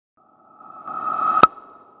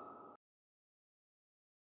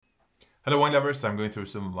Hello wine lovers, I'm going through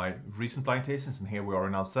some of my recent blind tastings and here we are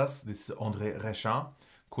in Alsace. This is André Regin,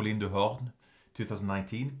 Colline de Horn,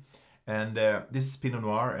 2019. And this is Pinot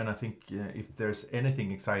Noir, and I think if there's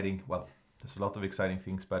anything exciting, well, there's a lot of exciting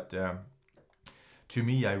things, but to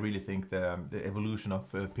me I really think the evolution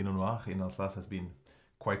of Pinot Noir in Alsace has been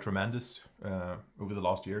quite tremendous over the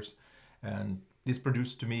last years. And this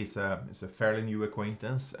producer to me is a fairly new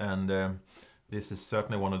acquaintance, and this is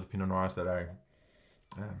certainly one of the Pinot Noirs that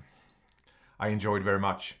I enjoyed very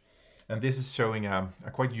much. And this is showing a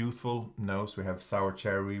quite youthful nose. We have sour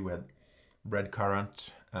cherry, we had red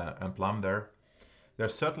currant and plum there.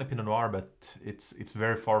 There's certainly Pinot Noir, but it's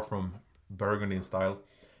very far from Burgundy in style.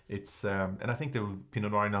 It's and I think the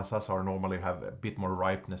Pinot Noir in Alsace are normally have a bit more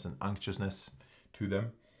ripeness and unctuousness to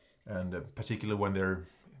them, and particularly when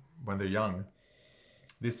they're young.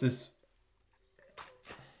 This is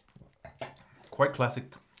quite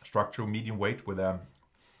classic structure, medium weight with a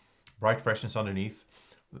bright freshness underneath.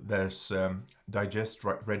 There's digest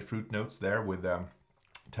red fruit notes there with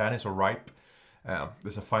tannins or ripe.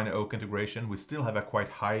 There's a fine oak integration. We still have a quite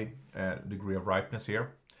high degree of ripeness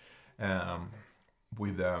here,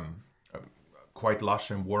 with quite lush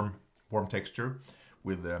and warm texture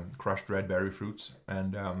with crushed red berry fruits.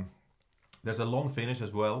 And there's a long finish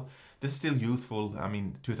as well. This is still youthful. I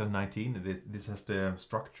mean, 2019. This has the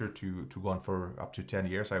structure to go on for up to 10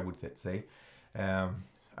 years, I would say.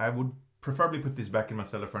 I would preferably put this back in my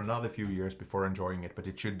cellar for another few years before enjoying it, but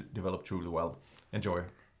it should develop truly well. Enjoy.